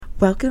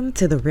Welcome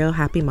to the Real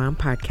Happy Mom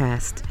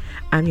podcast.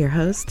 I'm your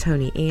host,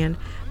 Tony Ann,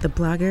 the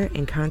blogger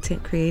and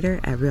content creator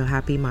at Real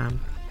Happy Mom,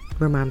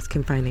 where moms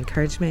can find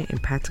encouragement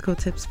and practical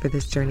tips for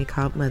this journey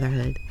called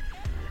motherhood.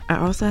 I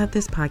also have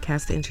this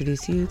podcast to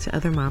introduce you to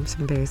other moms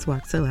from various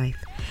walks of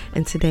life.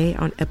 And today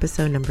on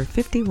episode number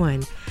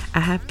 51, I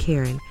have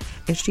Karen,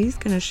 and she's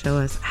going to show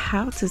us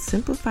how to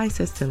simplify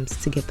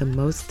systems to get the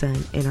most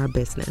done in our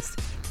business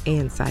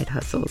and side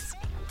hustles.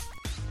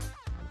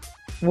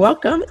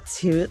 Welcome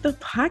to the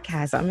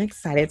podcast. I'm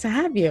excited to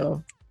have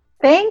you.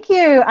 Thank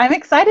you. I'm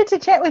excited to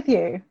chat with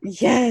you.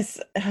 Yes.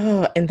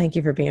 Oh, and thank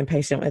you for being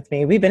patient with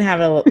me. We've been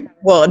having,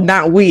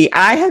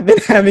 I have been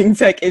having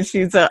tech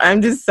issues. So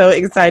I'm just so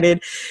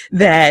excited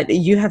that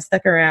you have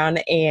stuck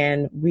around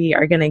and we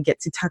are going to get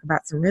to talk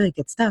about some really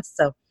good stuff.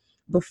 So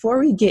before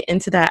we get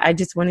into that, I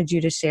just wanted you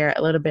to share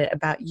a little bit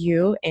about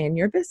you and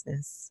your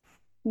business.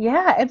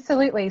 Yeah,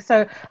 absolutely.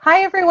 So,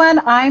 hi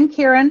everyone, I'm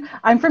Karen.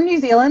 I'm from New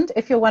Zealand,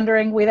 if you're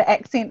wondering where the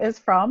accent is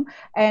from,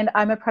 and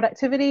I'm a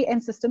productivity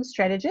and systems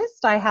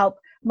strategist. I help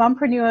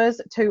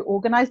mompreneurs to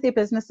organize their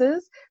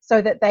businesses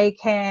so that they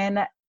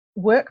can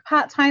work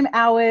part-time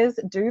hours,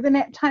 do the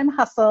nap time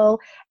hustle,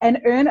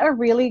 and earn a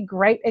really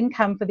great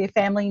income for their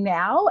family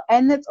now,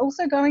 and that's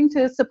also going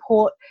to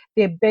support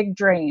their big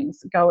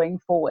dreams going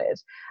forward.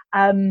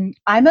 I'm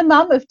a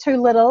mum of two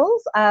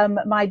littles.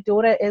 My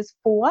daughter is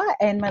 4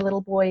 and my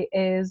little boy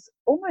is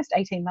almost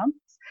 18 months.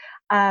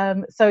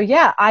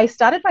 I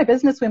started my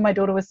business when my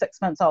daughter was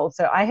 6 months old.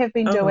 So I have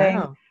been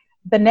doing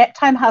the nap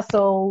time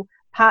hustle,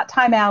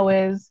 part-time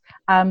hours.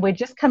 We're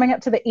just coming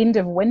up to the end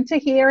of winter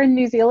here in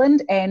New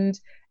Zealand, and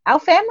our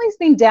family's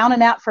been down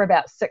and out for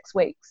about 6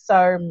 weeks.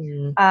 So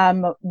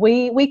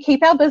we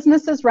keep our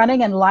businesses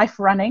running and life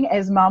running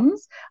as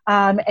mums.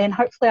 And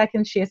hopefully I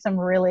can share some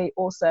really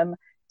awesome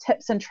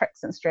tips and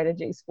tricks and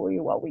strategies for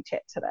you while we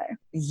chat today.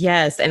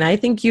 Yes. And I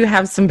think you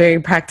have some very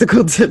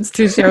practical tips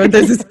to share with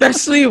us,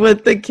 especially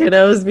with the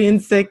kiddos being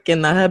sick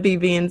and the hubby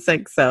being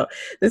sick. So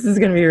this is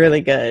going to be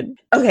really good.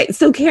 Okay.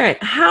 So Karen,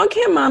 how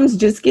can moms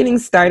just getting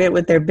started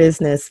with their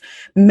business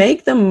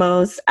make the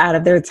most out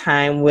of their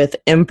time with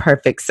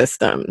imperfect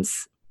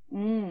systems?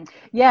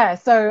 Yeah.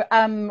 So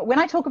when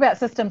I talk about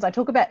systems, I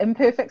talk about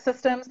imperfect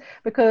systems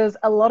because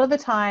a lot of the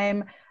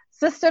time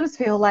systems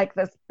feel like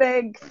this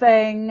big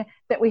thing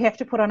that we have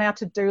to put on our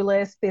to-do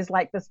list. There's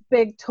like this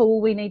big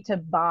tool we need to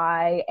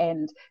buy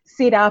and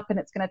set up, and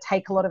it's going to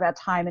take a lot of our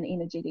time and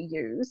energy to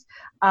use.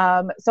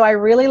 So I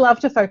really love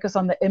to focus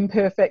on the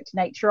imperfect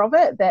nature of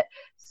it, that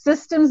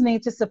systems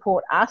need to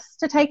support us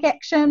to take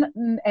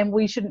action, and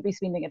we shouldn't be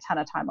spending a ton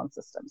of time on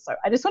systems. So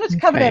I just wanted to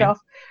cover that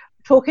off,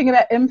 talking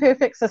about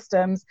imperfect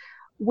systems.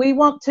 We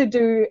want to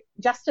do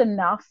just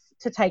enough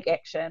to take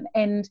action.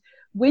 And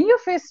when you're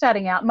first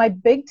starting out, my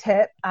big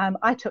tip,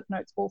 I took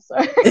notes also.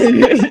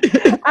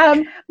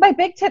 My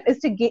big tip is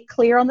to get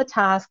clear on the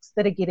tasks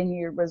that are getting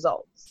you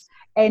results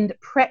and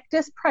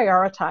practice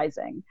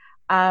prioritizing.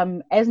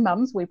 As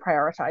mums, we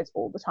prioritize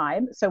all the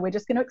time. So we're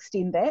just going to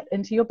extend that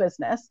into your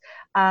business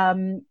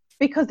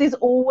because there's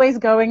always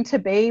going to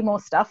be more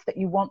stuff that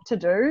you want to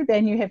do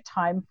than you have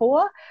time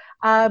for.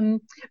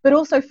 But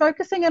also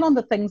focusing in on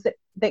the things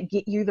that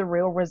get you the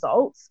real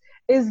results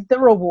is the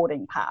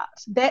rewarding part.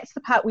 That's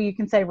the part where you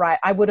can say, right,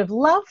 I would have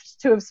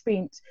loved to have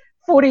spent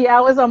 40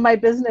 hours on my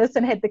business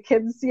and had the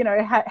kids,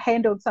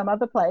 handled some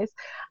other place.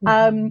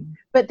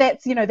 But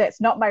that's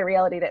not my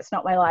reality. That's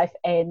not my life.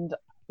 And,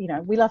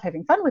 we love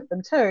having fun with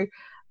them too.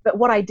 But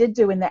what I did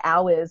do in the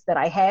hours that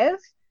I have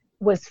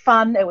was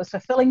fun. It was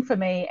fulfilling for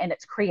me, and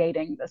it's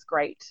creating this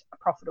great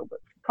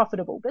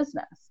profitable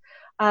business.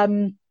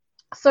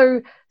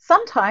 So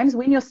sometimes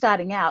when you're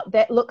starting out,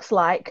 that looks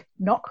like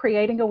not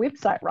creating a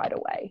website right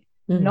away,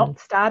 not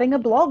starting a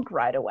blog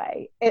right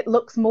away. It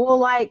looks more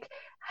like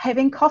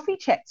having coffee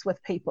chats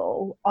with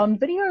people on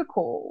video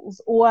calls,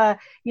 or,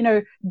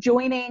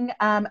 joining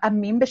a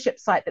membership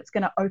site that's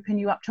going to open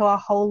you up to a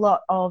whole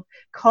lot of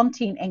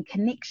content and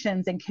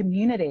connections and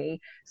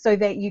community so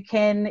that you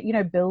can,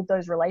 build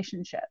those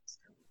relationships.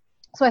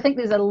 So I think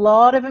there's a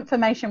lot of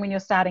information when you're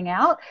starting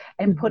out,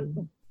 and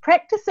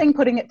practicing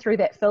putting it through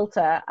that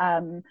filter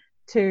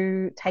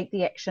to take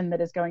the action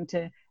that is going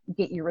to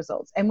get you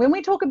results. And when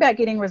we talk about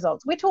getting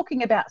results, we're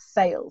talking about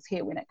sales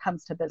here when it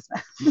comes to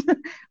business.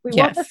 We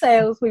want the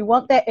sales, we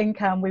want that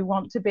income, we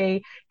want to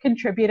be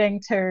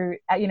contributing to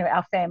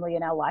our family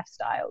and our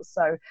lifestyles.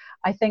 So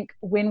I think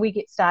when we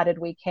get started,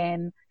 we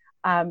can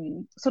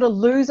sort of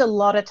lose a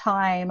lot of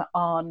time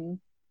on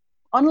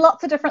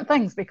lots of different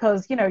things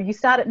because, you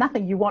start at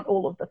nothing, you want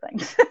all of the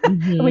things.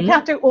 And we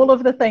can't do all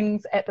of the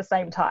things at the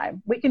same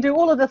time. We can do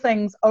all of the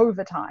things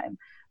over time.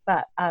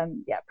 But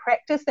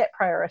practice that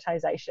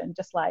prioritization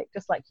just like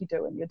you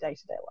do in your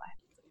day-to-day life.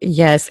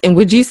 Yes. And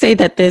would you say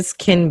that this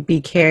can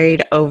be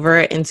carried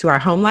over into our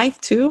home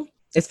life too,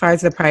 as far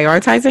as the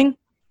prioritizing?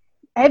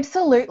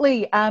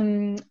 Absolutely.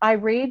 I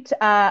read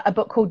a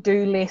book called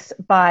Do Less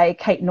by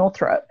Kate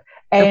Northrup.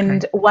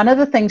 And one of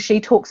the things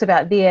she talks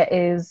about there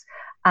is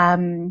I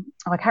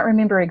can't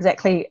remember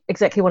exactly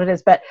what it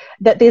is, but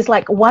that there's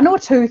like one or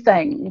two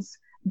things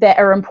that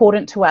are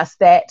important to us,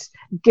 that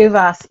give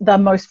us the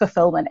most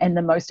fulfillment and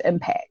the most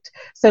impact.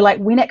 So like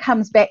when it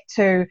comes back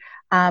to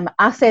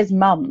us as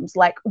mums,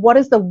 like what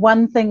is the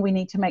one thing we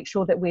need to make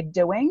sure that we're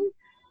doing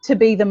to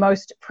be the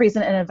most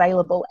present and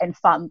available and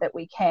fun that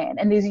we can?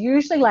 And there's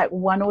usually like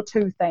one or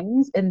two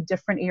things in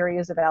different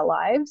areas of our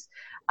lives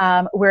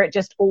where it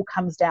just all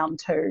comes down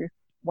to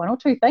one or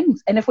two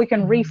things. And if we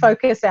can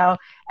refocus our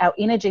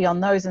energy on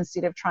those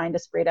instead of trying to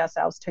spread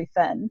ourselves too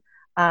thin,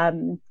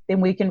 then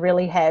we can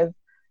really have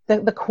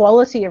the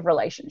quality of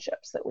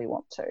relationships that we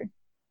want to.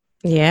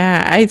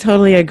 Yeah, I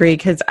totally agree,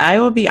 because I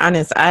will be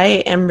honest,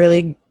 I am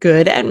really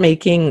good at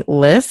making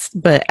lists,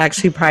 but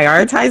actually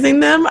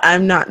prioritizing them,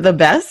 I'm not the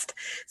best.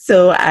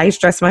 So I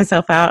stress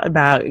myself out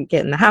about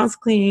getting the house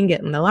clean,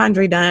 getting the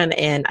laundry done,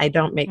 and I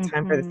don't make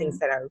time for the things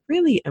that are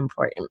really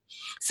important.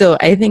 So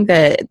I think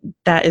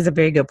that is a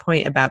very good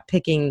point about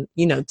picking,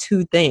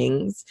 two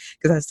things,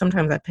 because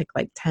sometimes I pick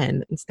like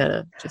 10 instead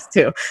of just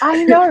two.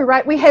 I know,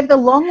 right? We have the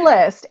long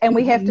list and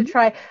we have to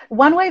try.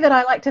 One way that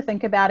I like to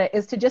think about it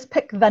is to just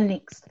pick the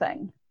next thing.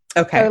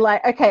 Okay. So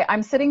like, okay,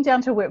 I'm sitting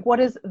down to work. What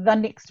is the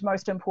next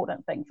most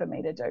important thing for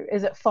me to do?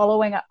 Is it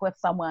following up with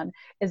someone?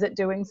 Is it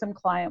doing some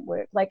client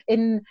work?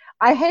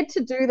 I had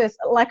to do this.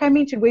 Like I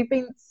mentioned, we've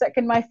been sick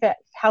in my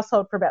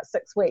household for about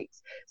 6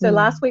 weeks. So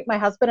last week, my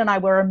husband and I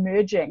were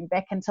emerging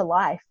back into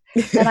life.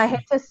 And I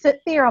had to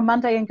sit there on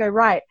Monday and go,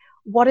 right,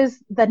 what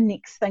is the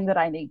next thing that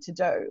I need to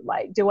do?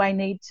 Like, do I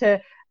need to,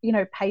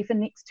 pay for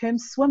next term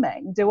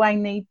swimming? Do I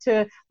need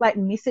to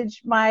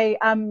message my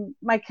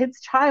my kids'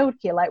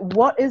 childcare? Like,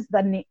 what is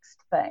the next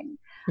thing?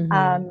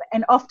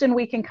 And often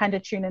we can kind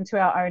of tune into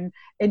our own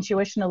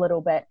intuition a little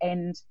bit,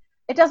 and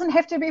it doesn't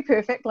have to be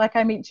perfect. Like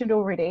I mentioned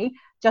already,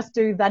 just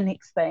do the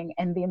next thing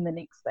and then the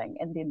next thing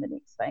and then the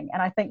next thing.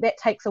 And I think that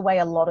takes away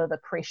a lot of the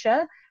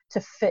pressure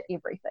to fit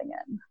everything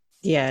in.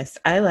 Yes,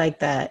 I like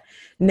that.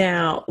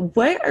 Now,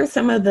 what are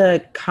some of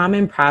the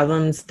common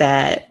problems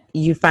that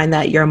you find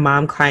that your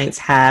mom clients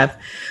have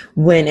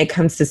when it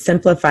comes to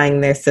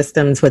simplifying their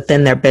systems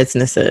within their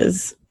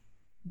businesses?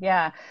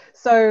 Yeah.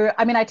 So,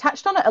 I mean, I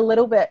touched on it a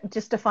little bit,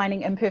 just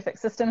defining imperfect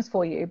systems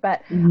for you,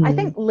 but I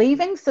think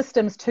leaving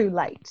systems too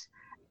late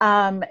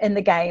in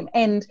the game.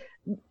 And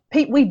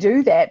we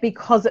do that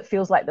because it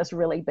feels like this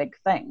really big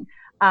thing.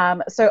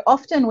 So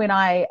often when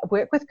I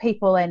work with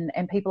people and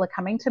people are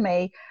coming to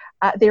me,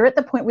 they're at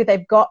the point where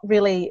they've got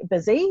really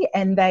busy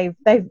and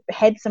they've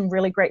had some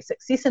really great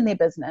success in their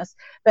business,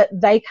 but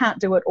they can't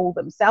do it all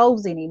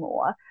themselves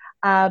anymore.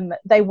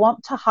 They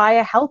want to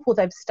hire help, or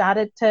they've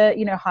started to,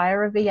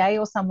 hire a VA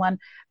or someone,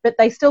 but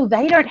they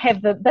don't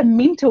have the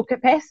mental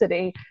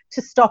capacity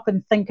to stop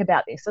and think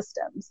about their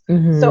systems.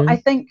 So I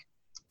think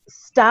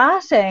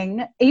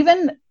starting,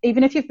 even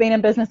if you've been in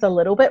business a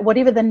little bit,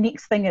 whatever the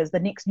next thing is, the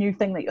next new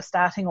thing that you're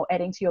starting or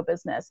adding to your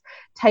business,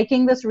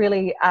 taking this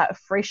really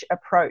fresh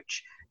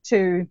approach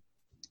to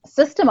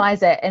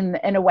systemize it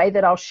in a way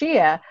that I'll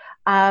share,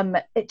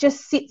 it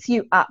just sets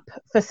you up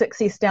for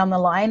success down the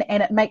line,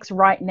 and it makes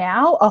right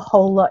now a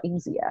whole lot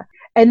easier.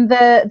 And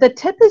the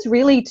tip is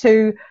really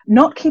to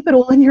not keep it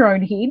all in your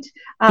own head.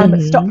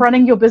 Stop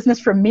running your business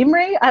from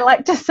memory, I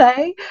like to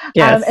say.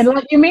 Yes. And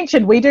like you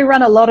mentioned, we do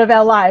run a lot of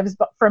our lives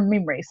but from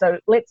memory. So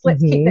let's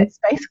keep that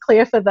space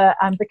clear for the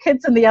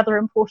kids and the other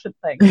important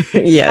things.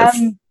 Yes.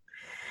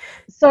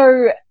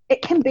 So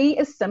it can be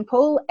as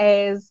simple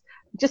as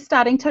just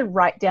starting to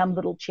write down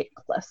little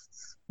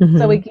checklists.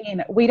 So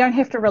again, we don't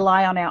have to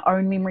rely on our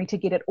own memory to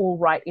get it all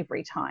right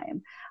every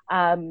time.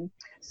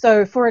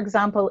 So for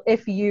example,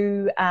 if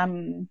you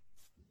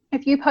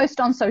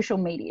post on social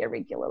media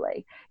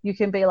regularly, you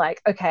can be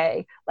like,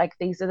 okay, like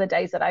these are the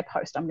days that I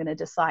post. I'm going to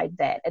decide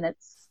that. And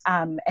it's,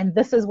 and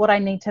this is what I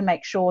need to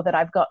make sure that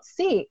I've got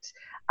set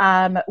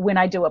when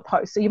I do a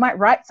post. So you might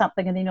write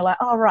something and then you're like,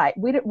 oh, right,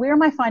 where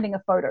am I finding a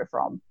photo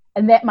from?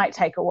 And that might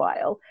take a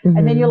while.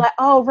 And then you're like,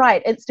 oh,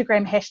 right,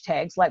 Instagram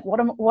hashtags, like what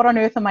on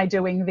earth am I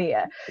doing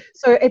there?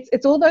 So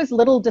it's all those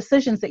little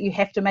decisions that you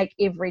have to make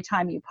every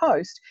time you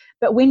post.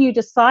 But when you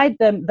decide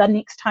them the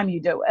next time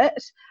you do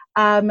it,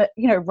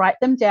 write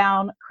them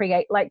down,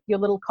 create like your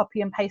little copy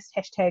and paste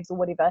hashtags or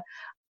whatever,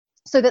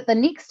 so that the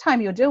next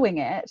time you're doing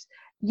it,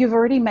 you've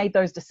already made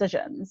those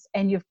decisions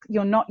and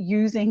you're not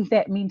using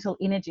that mental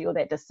energy or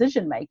that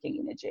decision-making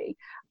energy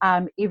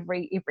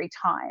every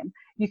time.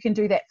 You can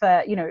do that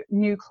for,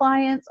 new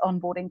clients,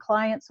 onboarding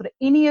clients, sort of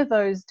any of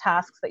those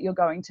tasks that you're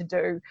going to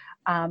do,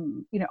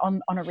 on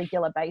a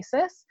regular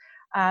basis.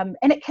 And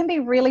it can be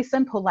really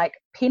simple, like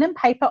pen and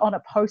paper on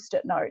a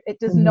Post-it note.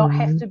 It does not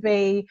have to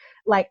be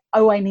like,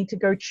 oh, I need to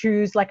go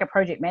choose like a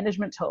project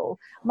management tool.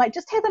 Like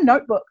just have a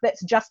notebook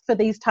that's just for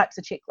these types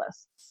of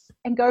checklists,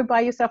 and go buy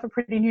yourself a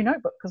pretty new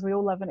notebook, because we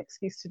all love an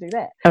excuse to do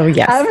that. Oh,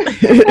 yes.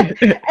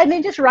 And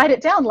then just write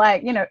it down,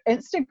 like,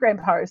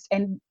 Instagram post,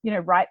 and,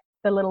 write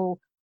the little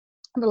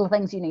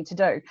things you need to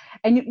do.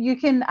 And you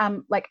can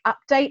like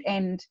update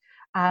and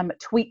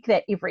tweak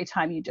that every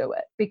time you do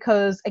it,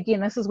 because again,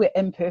 this is where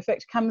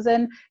imperfect comes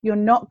in. You're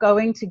not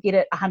going to get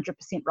it 100%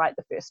 right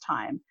the first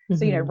time.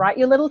 So, write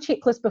your little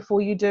checklist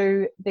before you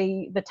do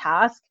the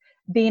task,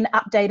 then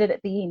update it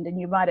at the end, and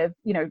you might have,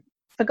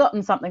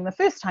 forgotten something the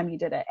first time you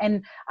did it.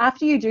 And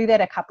after you do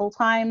that a couple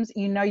times,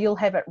 you'll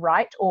have it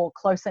right or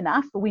close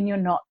enough when you're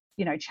not,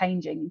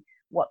 changing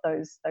what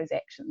those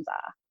actions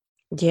are.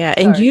 Yeah.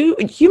 And you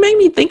made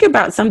me think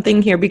about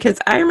something here, because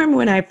I remember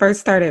when I first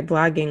started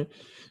blogging,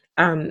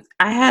 I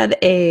had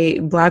a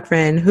blog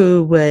friend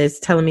who was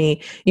telling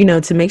me,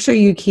 to make sure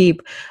you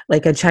keep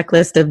like a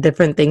checklist of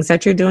different things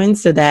that you're doing,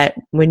 so that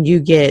when you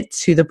get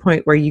to the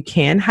point where you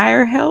can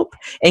hire help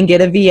and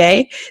get a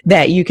VA,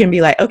 that you can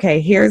be like,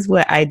 okay, here's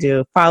what I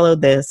do, follow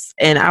this.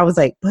 And I was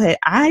like, but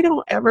I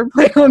don't ever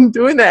plan on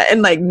doing that.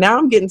 And like, now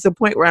I'm getting to the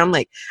point where I'm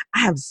like, I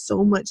have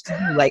so much to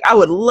do. Like, I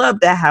would love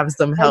to have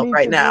some help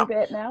right now.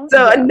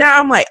 So now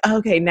I'm like,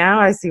 okay, now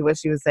I see what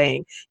she was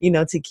saying,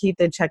 to keep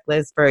the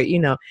checklist for,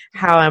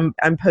 how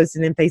I'm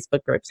posting in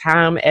Facebook groups, how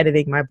I'm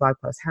editing my blog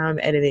posts, how I'm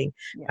editing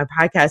my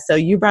podcast. So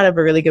you brought up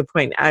a really good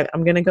point.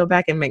 I'm going to go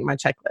back and make my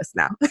checklist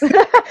now.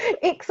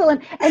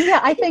 Excellent. And yeah,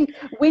 I think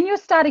when you're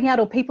starting out,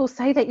 or people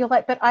say that, you're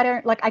like, but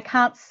I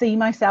can't see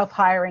myself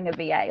hiring a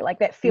VA. Like,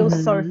 that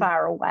feels so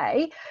far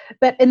away.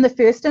 But in the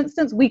first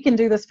instance, we can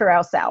do this for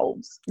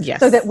ourselves. Yes.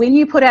 So that when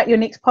you put out your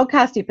next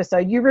podcast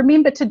episode, you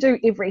remember to do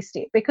every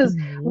step, because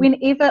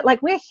whenever,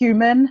 like, we're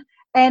human.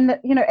 And,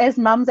 as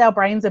mums, our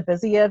brains are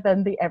busier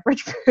than the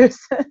average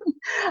person.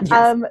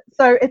 Yes.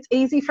 So it's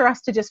easy for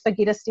us to just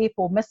forget a step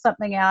or miss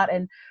something out.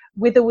 And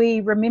whether we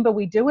remember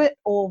we do it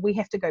or we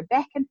have to go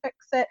back and fix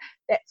it,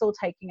 that's all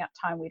taking up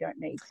time we don't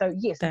need. So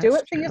yes, do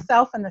it for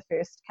yourself in the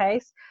first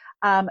case.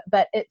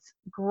 But it's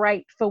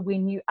great for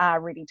when you are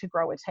ready to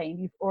grow a team.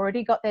 You've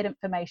already got that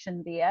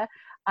information there.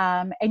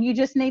 And you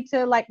just need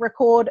to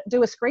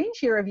do a screen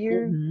share of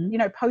you,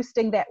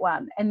 posting that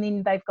one, and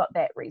then they've got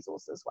that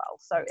resource as well.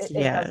 So it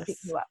does set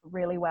you up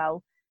really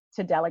well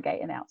to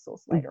delegate and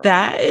outsource later on.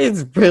 That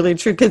is really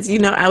true. Because,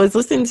 I was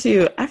listening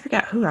to, I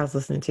forgot who I was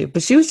listening to,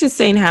 but she was just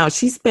saying how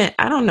she spent,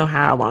 I don't know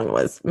how long it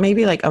was,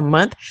 maybe like a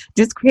month,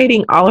 just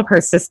creating all of her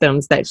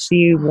systems that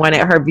she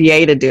wanted her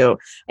VA to do.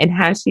 And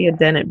had she had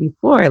done it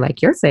before,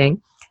 like you're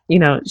saying,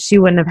 she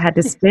wouldn't have had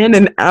to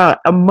spend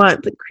a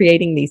month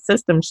creating these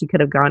systems. She could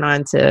have gone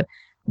on to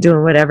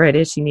doing whatever it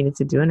is she needed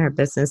to do in her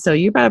business. So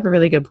you brought up a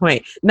really good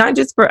point, not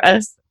just for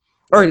us,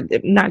 or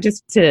not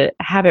just to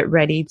have it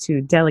ready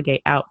to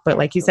delegate out, but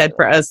like you said,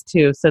 for us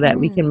too, so that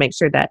we can make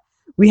sure that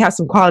we have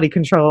some quality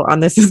control on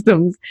the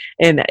systems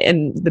and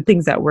the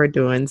things that we're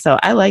doing. So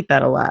I like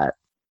that a lot.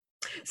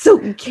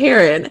 So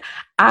Karen,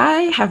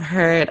 I have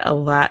heard a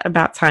lot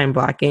about time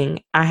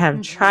blocking. I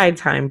have tried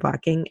time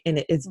blocking, and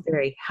it is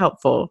very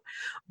helpful.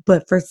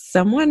 But for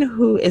someone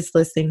who is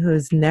listening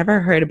who's never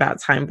heard about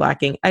time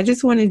blocking, I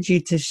just wanted you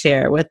to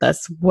share with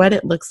us what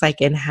it looks like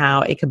and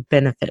how it could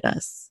benefit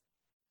us.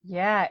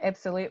 Yeah,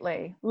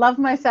 absolutely. Love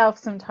myself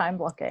some time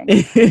blocking.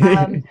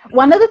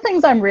 One of the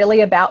things I'm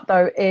really about,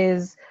 though,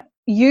 is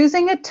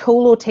using a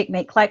tool or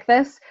technique like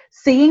this,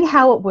 seeing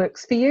how it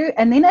works for you,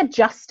 and then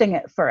adjusting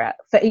it for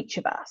each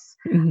of us.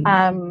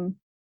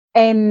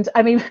 And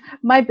I mean,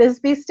 my biz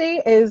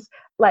bestie is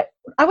like,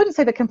 I wouldn't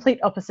say the complete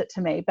opposite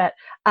to me, but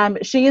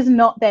she is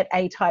not that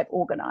A-type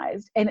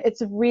organized. And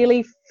it's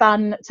really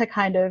fun to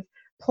kind of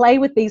play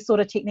with these sort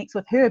of techniques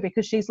with her,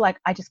 because she's like,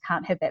 I just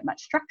can't have that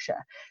much structure.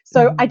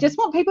 So I just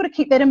want people to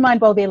keep that in mind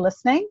while they're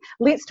listening.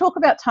 Let's talk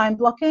about time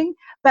blocking,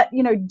 but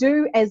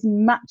do as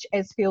much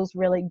as feels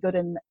really good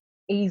and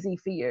easy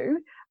for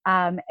you,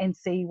 and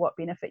see what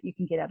benefit you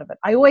can get out of it.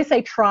 I always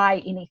say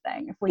try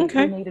anything if we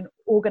need an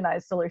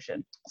organized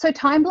solution. So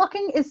time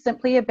blocking is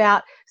simply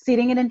about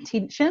setting an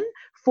intention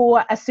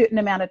for a certain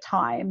amount of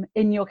time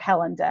in your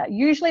calendar,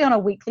 usually on a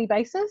weekly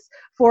basis,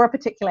 for a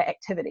particular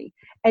activity.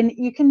 And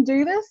you can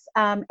do this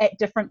at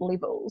different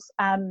levels.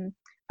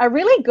 A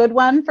really good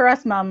one for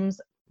us mums,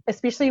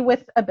 especially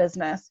with a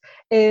business,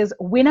 is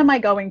when am I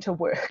going to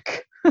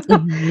work?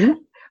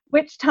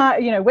 Which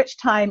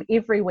time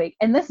every week.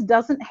 And this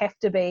doesn't have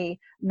to be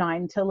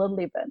 9 till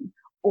 11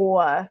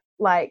 or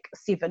like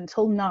 7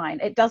 till 9.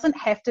 It doesn't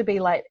have to be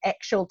like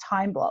actual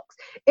time blocks.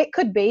 It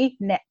could be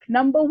nap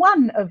number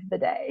 1 of the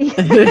day,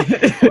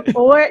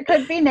 or it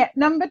could be nap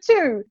number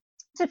 2,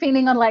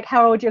 depending on like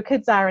how old your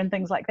kids are and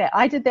things like that.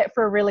 I did that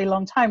for a really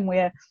long time,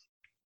 where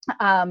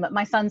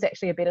my son's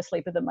actually a better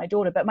sleeper than my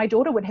daughter, but my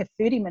daughter would have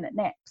 30-minute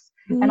naps.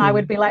 And I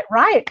would be like,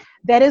 right,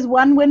 that is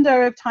one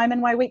window of time in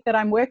my week that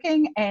I'm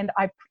working, and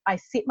I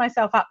set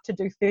myself up to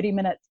do 30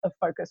 minutes of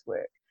focus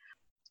work.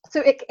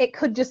 So it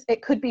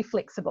could be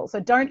flexible. So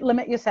don't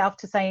limit yourself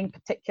to saying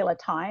particular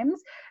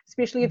times,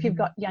 especially if you've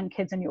got young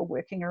kids and you're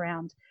working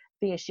around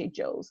their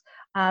schedules.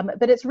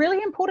 But it's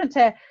really important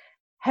to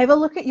have a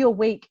look at your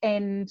week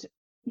and,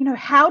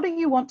 how do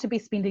you want to be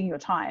spending your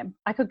time?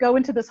 I could go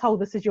into this whole,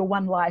 this is your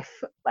one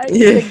life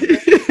thing,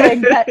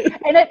 and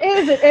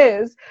it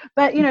is.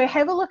 But,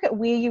 have a look at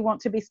where you want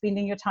to be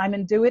spending your time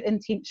and do it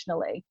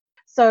intentionally.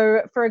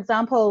 So, for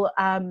example,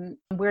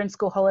 we're in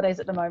school holidays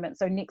at the moment.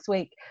 So next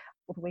week,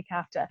 or the week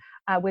after,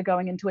 we're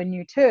going into a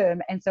new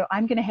term. And so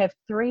I'm going to have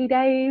 3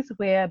 days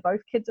where both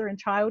kids are in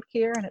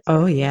childcare, and it's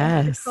going to be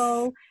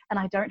magical, and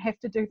I don't have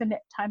to do the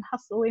nap time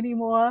hustle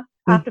anymore.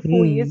 After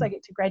 4 years, I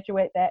get to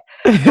graduate that.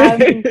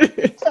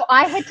 So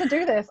I had to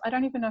do this. I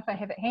don't even know if I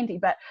have it handy,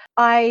 but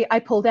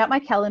I pulled out my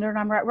calendar and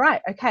I'm like,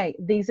 right, okay,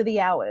 these are the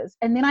hours.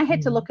 And then I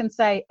had to look and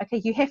say,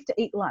 okay, you have to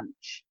eat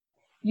lunch.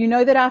 You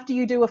know that after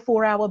you do a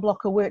 4-hour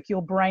block of work,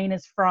 your brain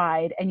is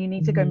fried and you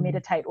need to go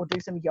meditate or do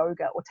some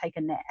yoga or take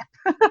a nap.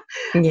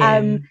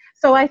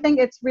 So I think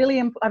it's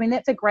really, I mean,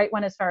 that's a great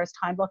one as far as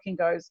time blocking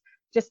goes.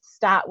 Just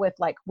start with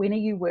like, when are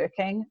you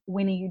working?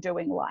 When are you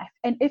doing life?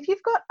 And if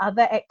you've got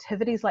other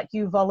activities, like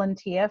you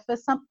volunteer for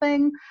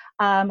something,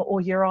 or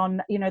you're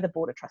on, the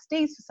board of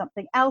trustees for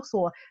something else,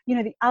 or,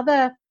 the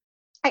other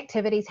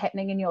activities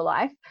happening in your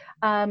life,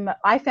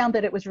 I found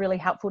that it was really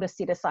helpful to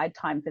set aside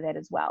time for that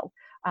as well.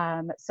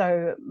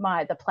 So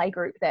the play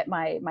group that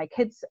my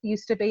kids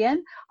used to be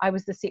in, I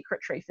was the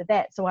secretary for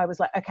that. So I was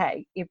like,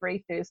 okay,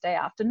 every Thursday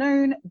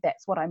afternoon,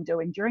 that's what I'm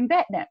doing during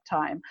that nap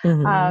time,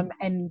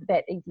 and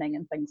that evening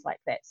and things like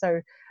that.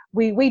 So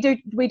we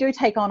do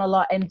take on a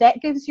lot, and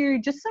that gives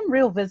you just some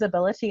real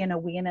visibility and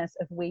awareness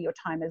of where your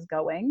time is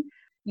going.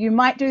 You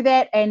might do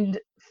that and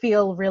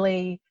feel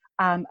really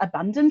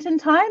abundant in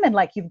time and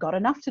like you've got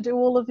enough to do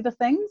all of the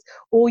things,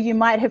 or you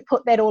might have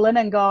put that all in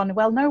and gone,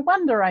 well, no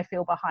wonder I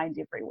feel behind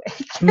every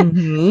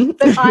week.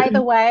 But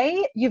either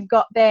way, you've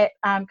got that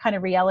kind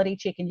of reality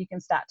check, and you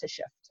can start to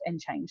shift and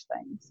change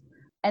things.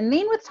 And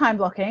then with time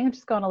blocking, I've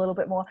just gone a little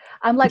bit more,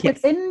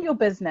 within your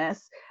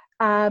business,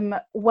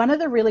 one of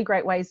the really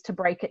great ways to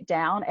break it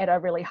down at a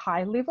really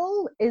high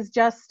level is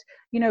just,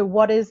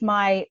 what is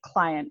my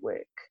client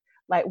work?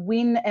 Like,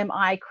 when am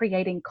I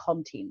creating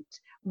content?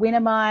 When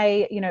am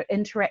I,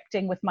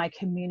 interacting with my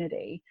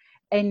community?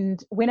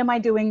 And when am I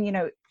doing,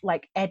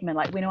 like admin?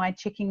 Like, when am I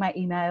checking my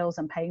emails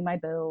and paying my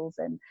bills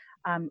and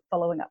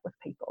following up with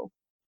people?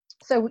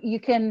 So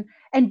you can,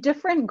 and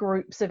different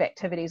groups of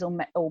activities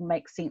all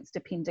make sense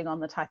depending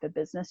on the type of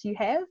business you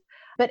have.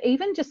 But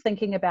even just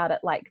thinking about it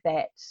like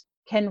that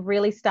can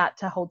really start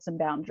to hold some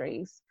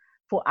boundaries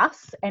for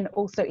us, and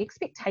also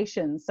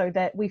expectations, so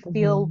that we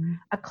feel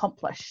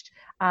accomplished.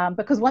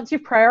 Because once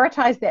you've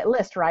prioritized that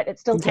list, right, it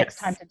still takes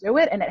time to do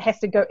it, and it has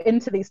to go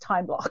into these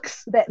time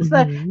blocks. That's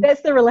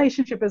the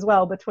relationship as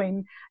well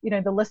between,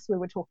 the lists we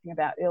were talking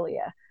about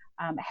earlier.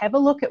 Have a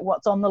look at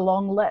what's on the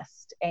long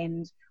list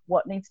and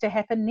what needs to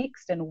happen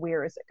next, and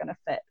where is it going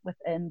to fit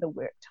within the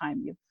work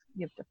time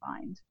you've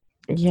defined.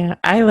 Yeah,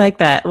 I like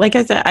that. Like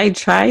I said, I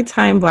tried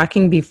time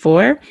blocking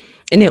before,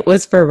 and it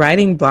was for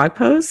writing blog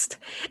posts.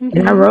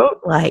 And I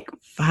wrote like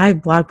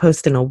 5 blog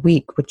posts in a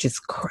week, which is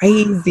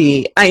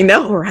crazy. I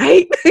know,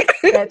 right?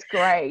 That's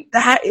great.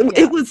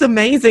 It was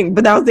amazing,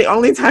 but that was the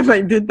only time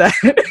I did that.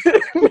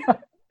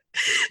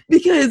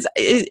 Because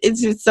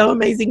it's just so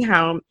amazing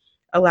how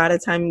a lot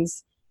of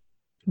times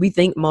we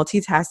think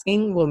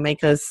multitasking will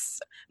make us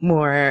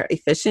more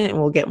efficient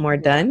and we'll get more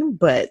done,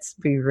 but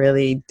we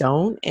really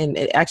don't. And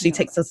it actually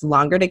takes us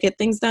longer to get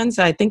things done.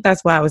 So I think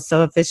that's why I was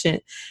so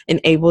efficient and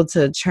able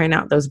to churn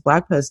out those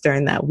blog posts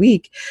during that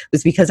week,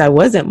 was because I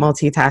wasn't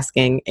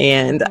multitasking.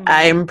 And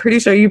I'm pretty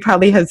sure you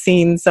probably have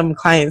seen some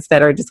clients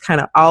that are just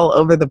kind of all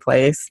over the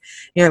place.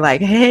 You're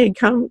like, hey,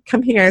 come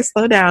here,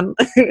 slow down.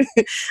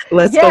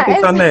 Let's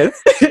focus on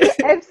this.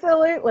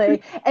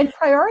 Absolutely. And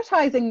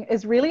prioritizing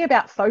is really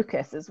about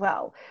focus as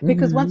well,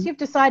 because once you've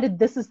decided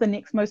this is the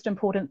next most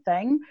important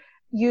thing,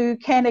 you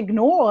can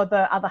ignore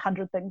the other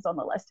 100 things on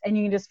the list, and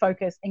you can just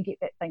focus and get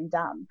that thing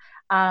done.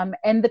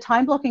 And the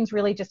time blocking is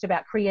really just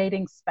about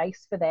creating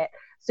space for that,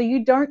 so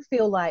you don't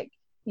feel like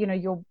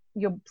your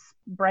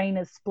brain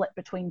is split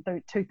between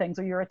two things,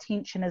 or your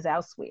attention is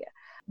elsewhere.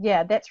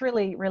 Yeah, that's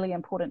really, really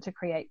important, to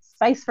create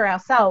space for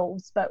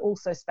ourselves, but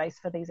also space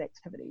for these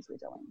activities we're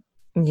doing.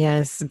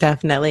 Yes,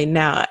 definitely.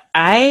 Now,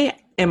 I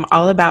am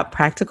all about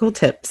practical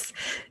tips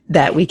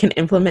that we can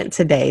implement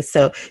today.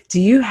 So do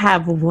you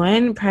have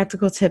one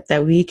practical tip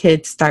that we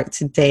could start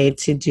today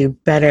to do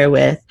better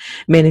with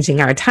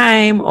managing our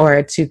time,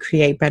 or to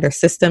create better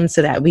systems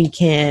so that we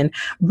can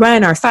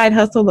run our side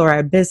hustle or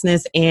our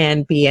business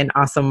and be an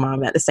awesome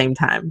mom at the same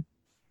time?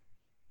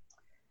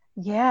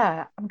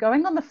 Yeah, I'm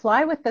going on the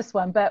fly with this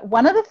one, but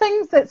one of the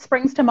things that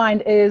springs to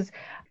mind is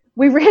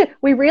we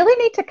really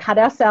need to cut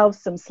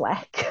ourselves some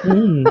slack.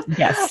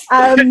 Yes.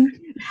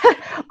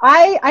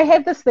 I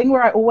have this thing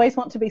where I always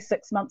want to be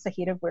 6 months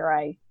ahead of where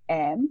I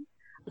am.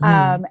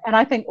 And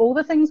I think all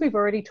the things we've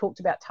already talked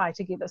about tie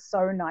together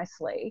so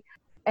nicely.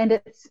 And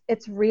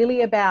it's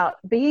really about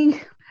being,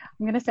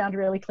 I'm going to sound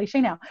really cliche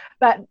now,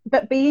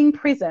 but being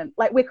present.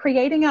 Like, we're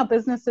creating our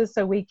businesses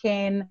so we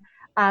can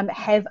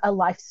have a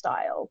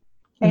lifestyle.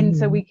 And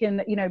so we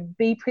can,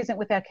 be present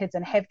with our kids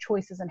and have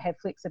choices and have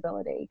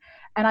flexibility.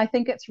 And I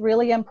think it's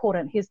really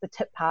important. Here's the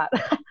tip part.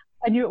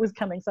 I knew it was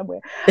coming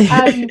somewhere.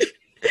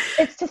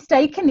 It's to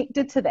stay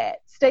connected to that.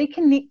 Stay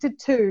connected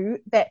to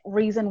that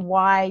reason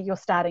why you're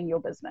starting your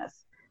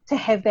business, to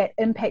have that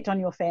impact on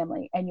your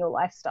family and your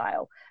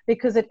lifestyle.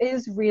 Because it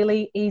is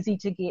really easy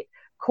to get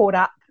caught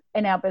up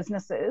in our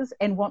businesses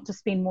and want to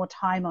spend more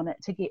time on it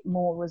to get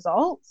more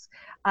results.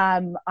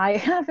 I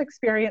have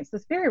experienced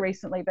this very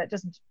recently, but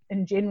just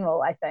in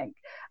general, I think,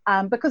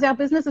 because our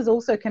businesses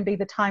also can be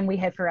the time we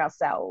have for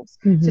ourselves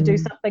to do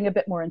something a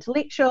bit more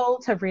intellectual,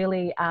 to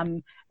really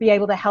be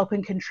able to help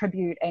and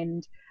contribute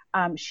and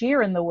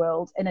share in the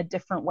world in a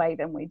different way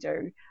than we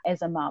do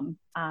as a mum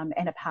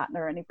and a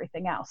partner and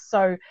everything else.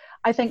 So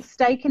I think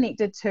stay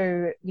connected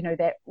to,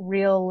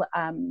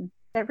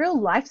 that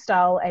real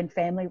lifestyle and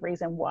family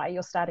reason why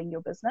you're starting your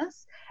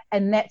business.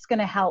 And that's going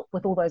to help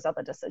with all those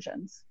other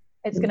decisions.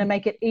 It's going to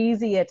make it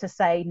easier to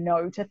say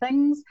no to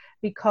things,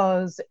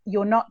 because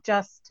you're not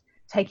just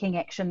taking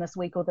action this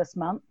week or this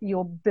month,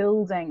 you're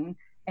building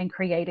and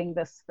creating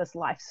this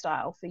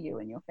lifestyle for you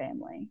and your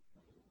family.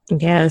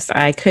 Yes,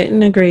 I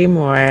couldn't agree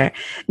more.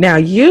 Now,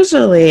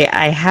 usually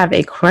I have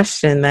a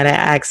question that I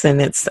ask,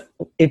 and it's,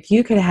 if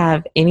you could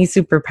have any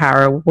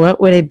superpower, what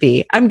would it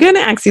be? I'm going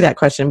to ask you that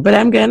question, but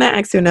I'm going to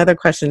ask you another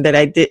question that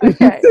I didn't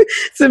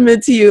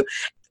submit to you.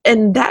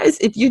 And that is,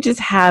 if you just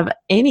have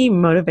any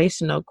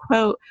motivational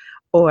quote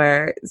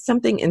or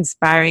something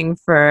inspiring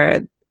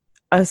for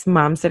us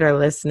moms that are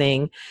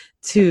listening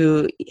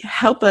to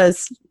help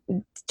us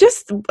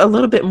just a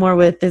little bit more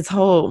with this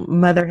whole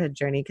motherhood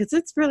journey, because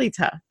it's really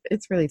tough.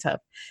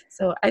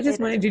 So I just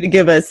wanted you to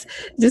give us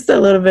just a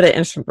little bit of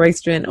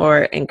inspiration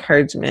or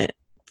encouragement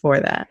for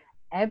that.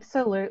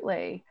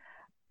 Absolutely.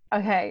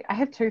 Okay, I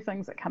have two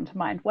things that come to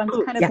mind. One's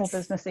kind of more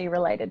businessy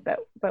related,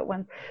 but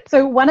one.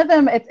 So one of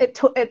them,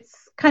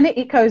 it's kind of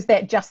echoes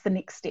that just the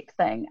next step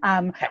thing.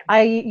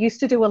 I used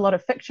to do a lot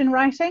of fiction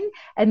writing,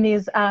 and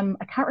there's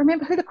I can't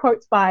remember who the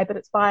quote's by, but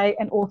it's by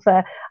an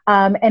author,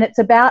 and it's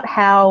about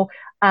how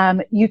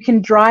you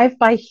can drive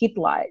by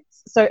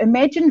headlights. So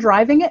imagine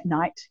driving at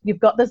night. You've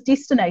got this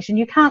destination,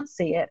 you can't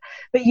see it,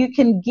 but you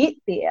can get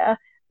there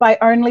by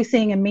only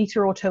seeing a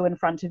meter or two in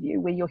front of you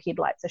where your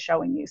headlights are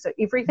showing you. So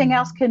everything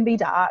else can be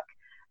dark,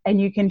 and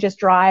you can just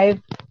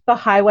drive the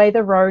highway,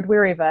 the road,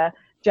 wherever,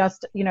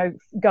 just,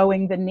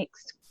 going the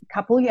next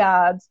couple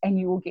yards, and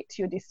you will get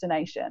to your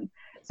destination.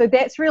 So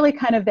that's really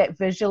kind of that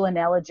visual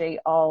analogy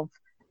of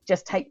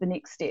just take the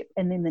next step,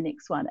 and then the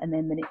next one, and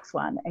then the next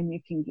one, and you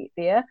can get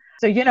there.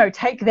 So,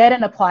 take that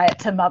and apply it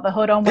to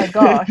motherhood. Oh my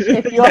gosh,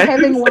 if you're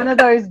having one of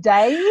those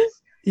days,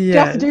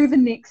 just do the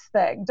next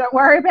thing. Don't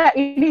worry about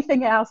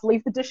anything else.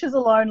 Leave the dishes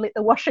alone. Let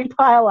the washing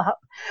pile up.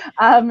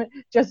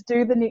 Just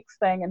do the next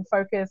thing and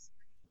focus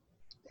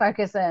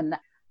in.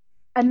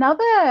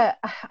 Another,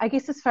 I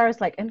guess, as far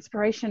as like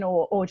inspiration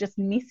or just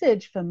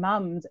message for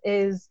mums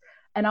is,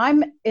 and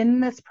I'm in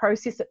this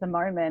process at the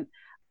moment,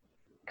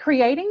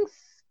 creating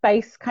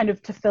space kind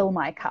of to fill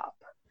my cup.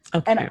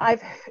 Okay. And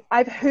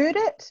I've heard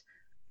it.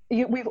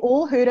 We've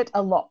all heard it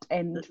a lot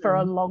and for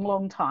a long,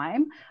 long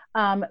time.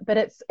 But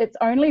it's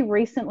only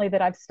recently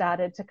that I've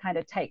started to kind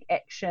of take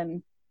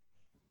action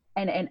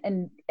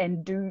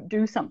and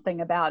do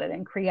something about it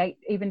and create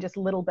even just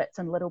little bits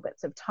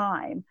of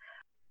time.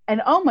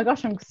 And oh my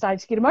gosh, I'm starting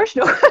to get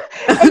emotional.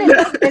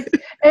 And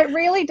it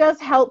really does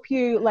help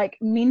you like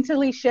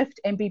mentally shift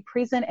and be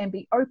present and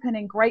be open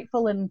and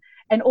grateful and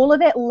all of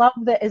that love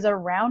that is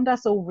around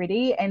us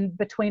already and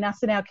between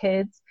us and our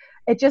kids.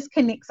 It just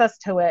connects us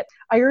to it.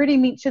 I already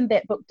mentioned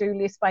that book, Do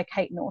Less by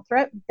Kate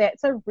Northrup.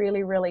 That's a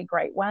really, really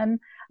great one.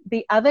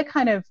 The other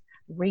kind of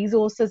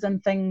resources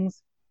and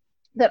things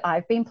that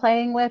I've been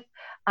playing with,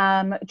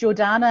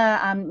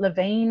 Jordana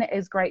Levine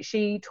is great.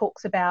 She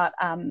talks about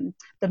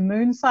the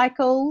moon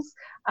cycles.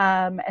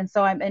 And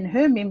so I'm in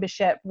her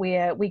membership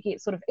where we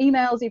get sort of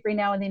emails every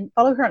now and then.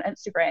 Follow her on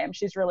Instagram.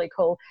 She's really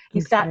cool.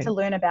 You start to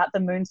learn about the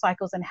moon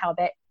cycles and how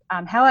that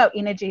how our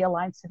energy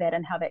aligns to that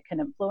and how that can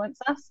influence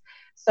us.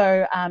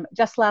 So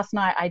just last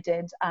night I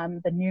did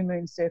the new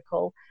moon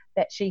circle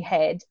that she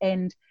had,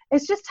 and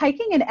it's just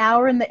taking an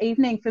hour in the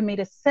evening for me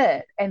to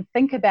sit and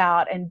think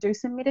about and do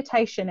some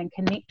meditation and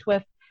connect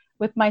with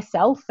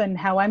myself and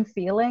how I'm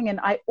feeling. And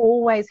I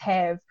always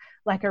have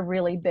like a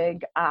really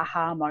big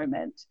aha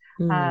moment.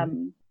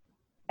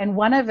 And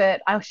one of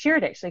it, I'll share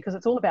it actually because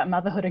it's all about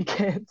motherhood and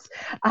kids.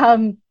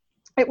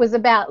 It was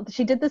about,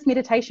 she did this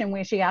meditation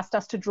where she asked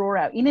us to draw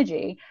our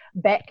energy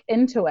back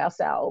into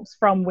ourselves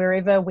from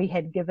wherever we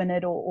had given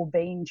it or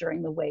been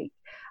during the week.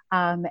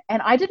 And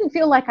I didn't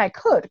feel like I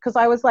could, because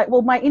I was like,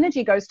 well, my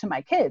energy goes to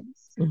my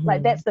kids.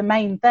 Like that's the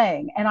main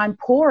thing. And I'm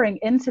pouring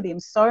into them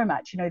so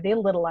much, they're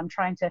little, I'm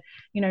trying to,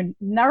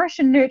 nourish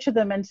and nurture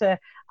them into,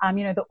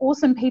 the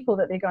awesome people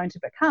that they're going to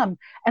become.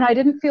 And I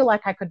didn't feel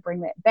like I could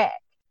bring that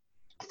back.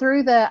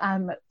 Through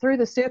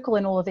the circle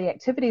and all of the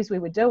activities we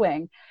were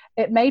doing,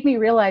 it made me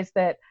realize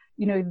that,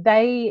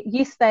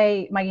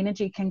 my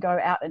energy can go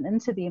out and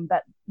into them,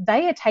 but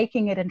they are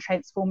taking it and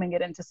transforming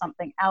it into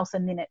something else.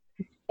 And then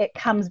it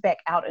comes back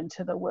out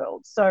into the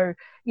world. So,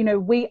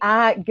 we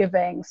are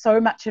giving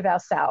so much of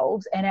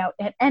ourselves and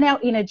our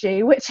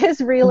energy, which is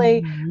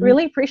really,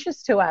 really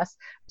precious to us,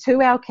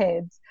 to our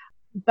kids.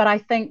 But I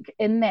think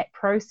in that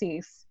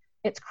process,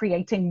 it's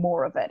creating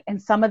more of it.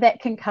 And some of that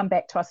can come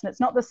back to us. And it's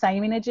not the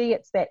same energy.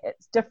 It's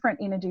different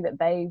energy that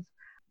they've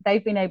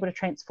they've been able to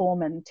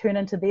transform and turn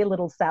into their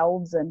little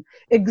selves and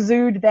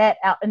exude that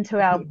out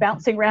into our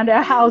bouncing around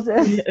our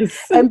houses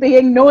and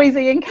being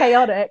noisy and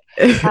chaotic.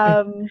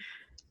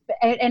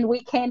 And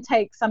we can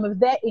take some of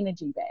that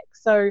energy back.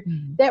 So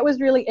that was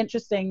really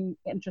interesting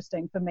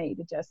for me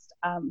to just,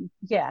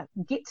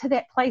 get to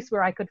that place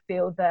where I could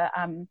feel that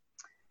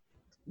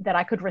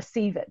I could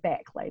receive it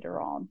back later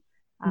on.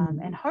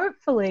 And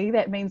hopefully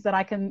that means that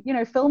I can,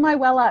 fill my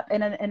well up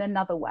in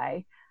another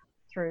way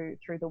through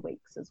the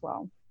weeks as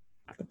well.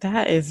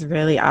 That is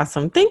really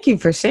awesome. Thank you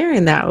for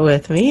sharing that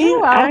with me. You're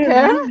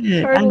welcome.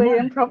 Totally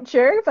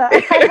impromptu, but I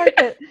hope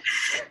it's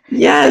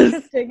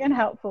interesting and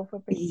helpful for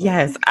people.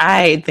 Yes,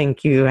 I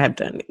think you have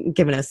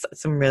given us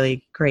some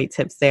really great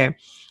tips there.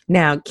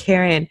 Now,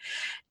 Karen,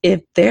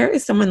 if there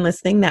is someone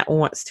listening that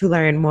wants to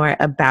learn more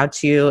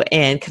about you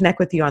and connect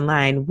with you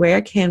online,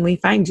 where can we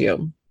find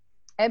you?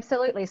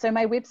 Absolutely. So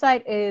my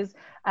website is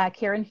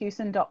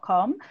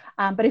KarenHewson.com.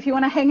 But if you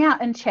want to hang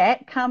out and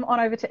chat, come on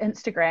over to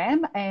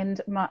Instagram, and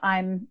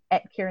I'm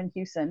at Karen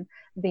Hewson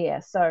there.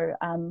 So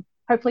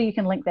hopefully you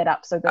can link that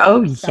up so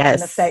that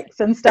mistakes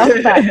and stuff.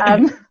 But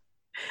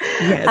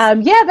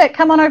but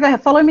come on over,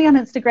 follow me on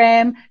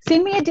Instagram,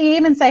 send me a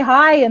DM and say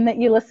hi and that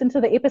you listened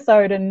to the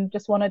episode and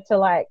just wanted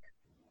to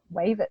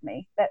wave at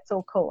me. That's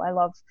all cool. I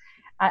love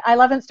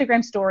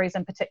Instagram stories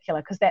in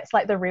particular because that's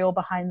like the real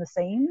behind the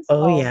scenes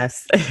of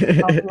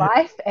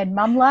life and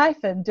mum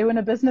life and doing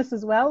a business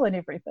as well and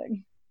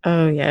everything.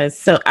 Oh, yes.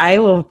 So I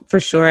will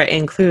for sure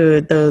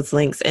include those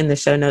links in the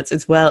show notes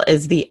as well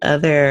as the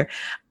other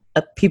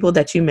people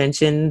that you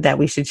mentioned that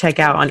we should check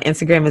out on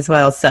Instagram as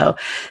well. So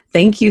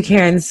thank you,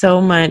 Karen, so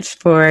much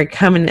for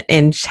coming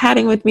and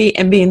chatting with me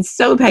and being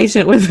so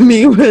patient with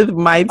me with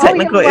my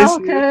technical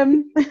issues.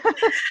 Welcome.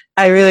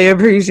 I really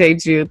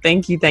appreciate you.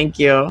 Thank you. Thank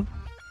you.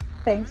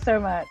 Thanks so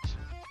much.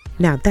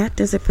 Now that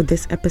does it for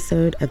this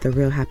episode of the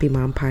Real Happy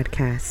Mom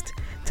podcast.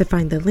 To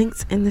find the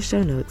links in the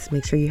show notes,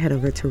 make sure you head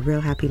over to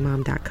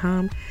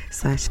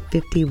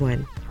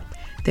realhappymom.com/51.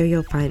 There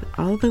you'll find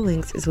all the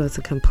links as well as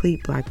a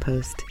complete blog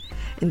post.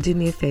 And do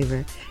me a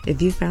favor,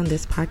 if you found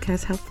this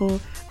podcast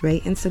helpful,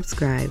 rate and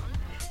subscribe.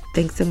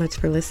 Thanks so much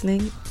for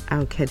listening.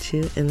 I'll catch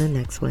you in the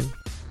next one.